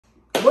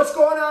What's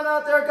going on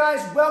out there, guys?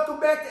 Welcome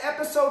back to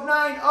episode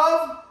 9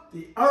 of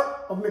The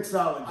Art of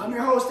Mixology. I'm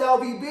your host,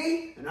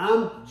 LVB. And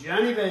I'm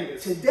Johnny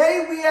Vegas.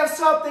 Today we have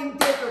something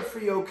different for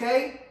you,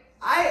 okay?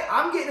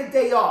 I'm getting a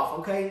day off,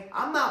 okay?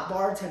 I'm not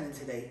bartending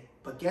today,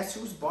 but guess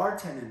who's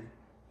bartending?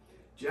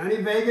 Johnny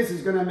Vegas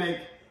is going to make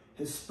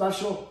his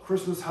special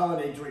Christmas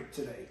holiday drink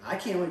today. I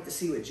can't wait to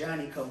see what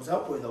Johnny comes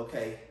up with,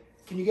 okay?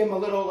 Can you give him a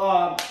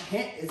little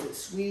hint? Is it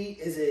sweet?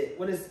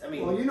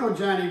 Well, you know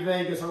Johnny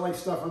Vegas, I like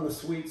stuff on the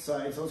sweet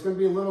side, so it's going to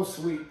be a little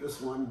sweet, this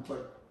one,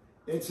 but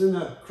it's in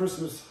the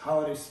Christmas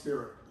holiday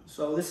spirit.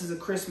 So this is a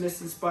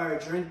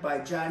Christmas-inspired drink by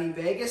Johnny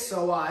Vegas.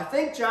 So I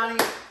think, Johnny,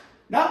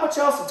 not much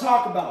else to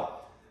talk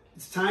about.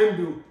 It's time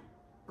to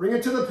bring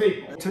it to the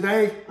people.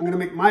 Today, I'm going to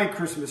make my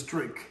Christmas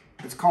drink.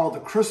 It's called the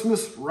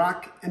Christmas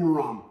Rock and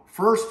Rum.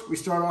 First, we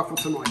start off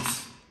with some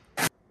ice.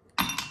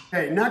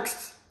 Okay,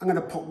 next, I'm going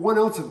to put 1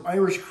 ounce of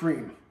Irish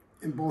cream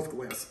in both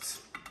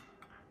glasses.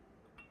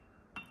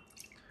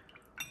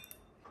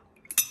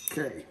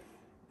 Okay,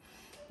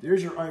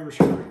 there's your Irish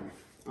cream.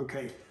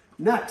 Okay,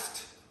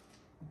 next,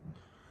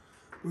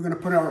 we're going to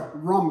put our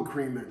rum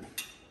cream in.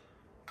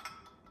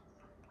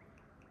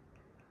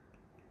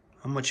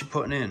 How much you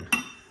putting in?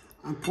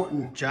 I'm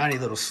putting Johnny, a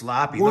little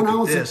sloppy. 1 Look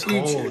ounce at this. of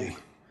each. Holy.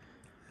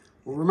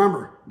 Well,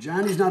 remember,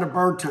 Johnny's not a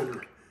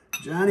bartender.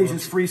 Johnny's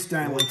just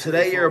freestyling. Well,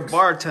 today you're a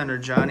bartender,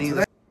 Johnny.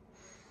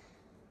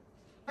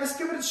 Let's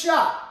give it a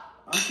shot.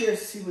 I'm curious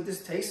to see what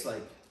this tastes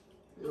like.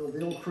 You know,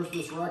 the old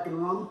Christmas rock and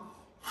rum.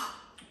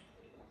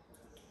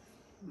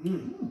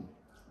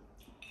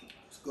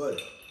 It's good.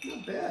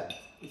 Not bad.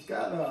 It's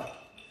got, I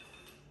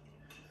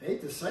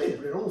hate to say it,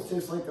 but it almost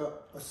tastes like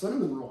a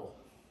cinnamon roll.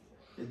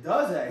 It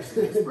does,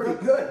 actually. It's pretty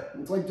good.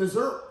 It's like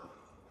dessert.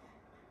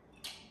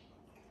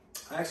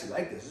 I actually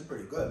like this. It's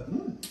pretty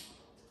good.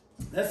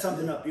 That's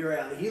something up your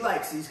alley. He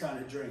likes these kind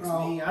of drinks.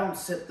 Me, I don't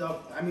sip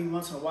up. I mean,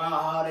 once in a while,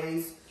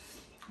 holidays.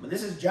 But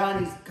this is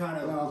Johnny's kind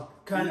of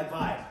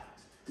vibe.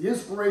 The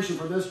inspiration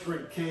for this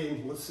drink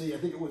came, let's see, I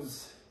think it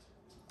was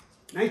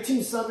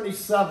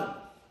 1977.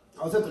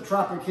 I was at the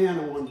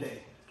Tropicana one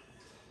day.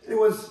 It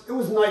was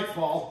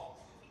nightfall,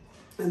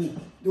 and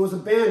there was a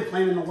band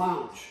playing in the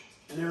lounge.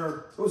 And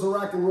it was a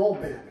rock and roll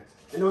band.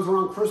 And it was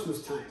around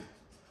Christmas time.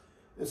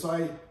 And so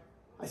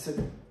I said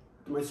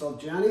to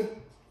myself, Johnny,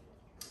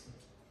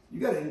 you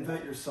got to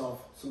invent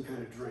yourself some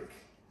kind of drink.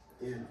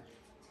 And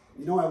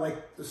you know I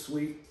like the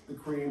sweet, the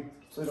cream.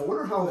 So I said, I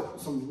wonder how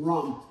some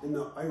rum and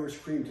the Irish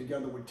cream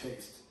together would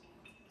taste.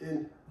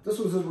 And this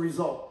was the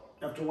result.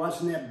 After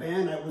watching that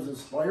band, I was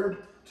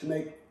inspired to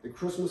make the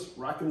Christmas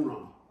rock and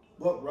rum.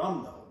 What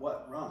rum, though?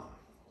 What rum?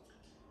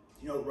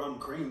 You know, rum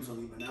cream's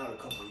only been out a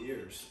couple of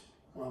years.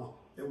 Well,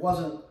 it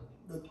wasn't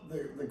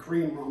the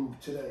cream rum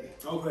today.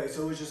 Okay,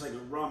 so it was just like a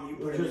rum you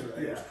put in the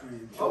Irish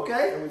cream. So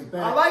okay, it was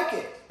bad. I like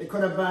it. It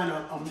could have been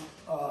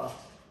a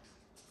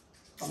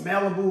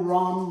Malibu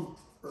rum,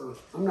 or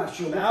I'm not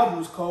sure.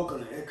 Malibu's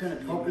coconut. It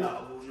couldn't be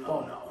Coconut? Malibu.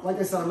 Well, No. like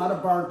I said, I'm not a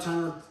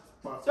bartender.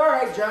 But It's all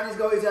right. Johnny's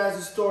always has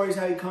his stories,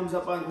 how he comes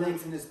up on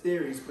things and his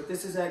theories. But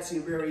this is actually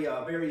very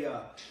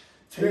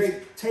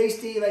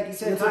tasty. Like you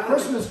said, it's a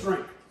Christmas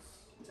drink.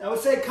 I would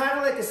say kind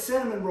of like a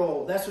cinnamon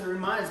roll. That's what it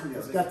reminds me of.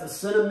 It's got the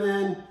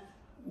cinnamon,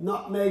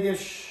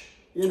 nutmegish,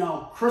 you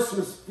know,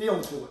 Christmas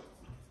feel to it.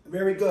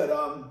 Very good.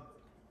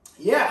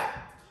 Yeah,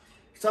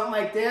 something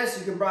like this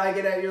you can probably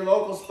get at your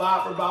local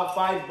spot for about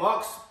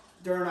 $5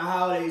 during the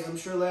holidays. I'm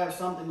sure they have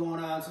something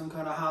going on, some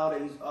kind of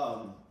holidays.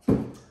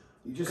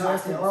 You just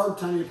ask the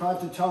bartender, you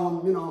probably have to tell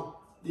them, you know,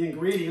 the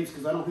ingredients,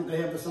 because I don't think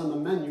they have this on the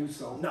menu.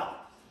 So no,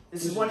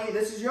 this is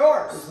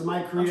yours. This is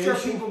my creation. I'm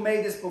sure people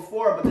made this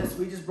before, but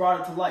we just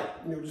brought it to light.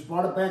 You know, just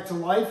brought it back to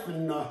life,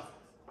 and I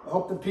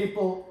hope the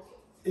people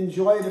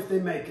enjoy it if they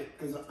make it,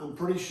 because I'm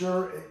pretty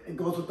sure it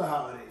goes with the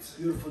holidays.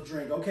 Beautiful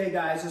drink. Okay,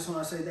 guys, just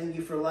want to say thank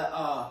you for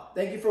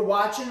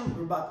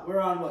watching. We're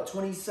on what,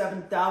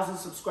 27,000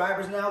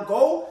 subscribers now.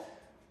 Go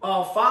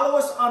follow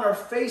us on our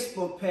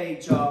Facebook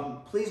page.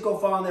 Please go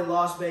follow there,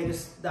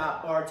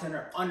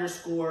 LasVegas.bartender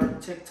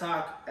 _,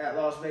 TikTok at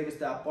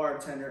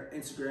LasVegas.bartender,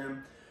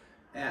 Instagram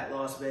at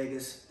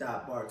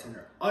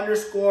LasVegas.bartender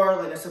 _.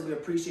 Like I said, we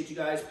appreciate you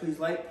guys. Please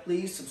like,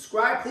 please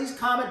subscribe, please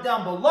comment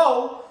down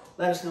below.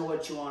 Let us know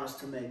what you want us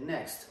to make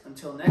next.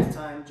 Until next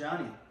time,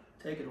 Johnny,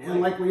 take it away.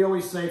 And like we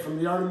always say, from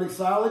the Art of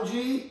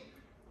Mixology,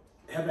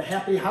 have a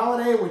happy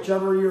holiday,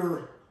 whichever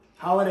your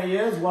holiday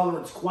is, whether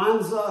it's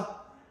Kwanzaa,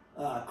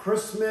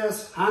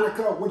 Christmas,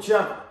 Hanukkah,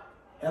 whichever.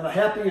 Have a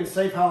happy and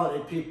safe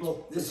holiday,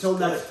 people. Until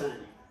next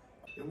time.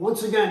 And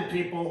once again,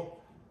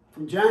 people,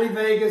 from Johnny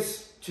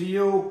Vegas to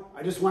you,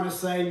 I just want to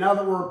say, now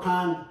that we're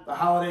upon the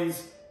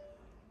holidays,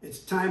 it's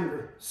time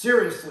to,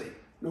 seriously,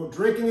 no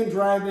drinking and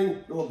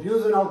driving, no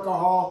abusing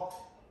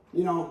alcohol.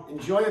 You know,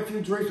 enjoy a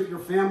few drinks with your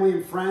family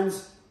and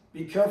friends.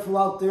 Be careful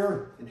out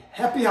there, and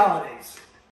happy holidays.